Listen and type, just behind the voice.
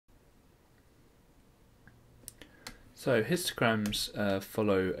So histograms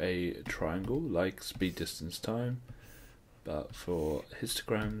follow a triangle like speed, distance, time, but for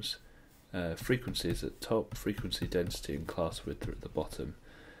histograms, frequency is at the top, frequency, density and class width are at the bottom.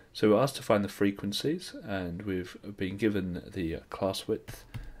 So we're asked to find the frequencies, and we've been given the class width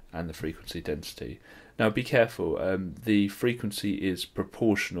and the frequency density. Now be careful, the frequency is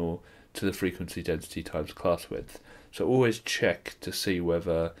proportional to the frequency density times class width. So always check to see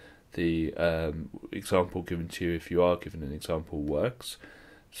whether the example given to you, if you are given an example, works.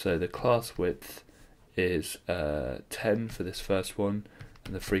 So the class width is 10 for this first one,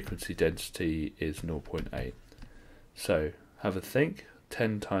 and the frequency density is 0.8. So have a think.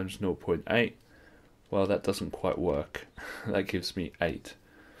 10 times 0.8, well, that doesn't quite work. That gives me 8.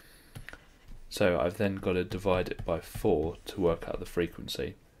 So I've then got to divide it by 4 to work out the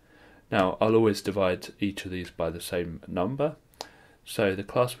frequency. Now I'll always divide each of these by the same number. So the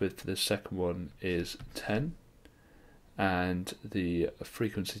class width for the second one is 10, and the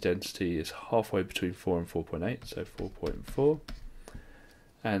frequency density is halfway between 4 and 4.8, so 4.4.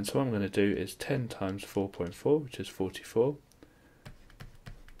 And so what I'm going to do is 10 times 4.4, which is 44,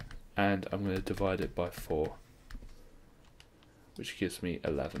 and I'm going to divide it by 4, which gives me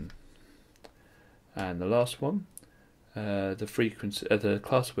 11. And the last one, the frequency, the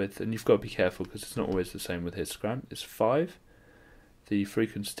class width, and you've got to be careful because it's not always the same with histogram, is 5. The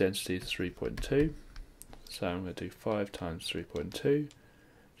frequency density is 3.2, so I'm going to do 5 times 3.2,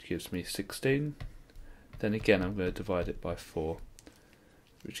 which gives me 16. Then again I'm going to divide it by 4,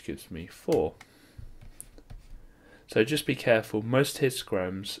 which gives me 4. So just be careful, most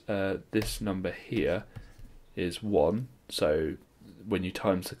histograms, this number here is 1, so when you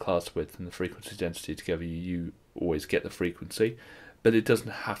times the class width and the frequency density together, you always get the frequency, but it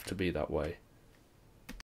doesn't have to be that way.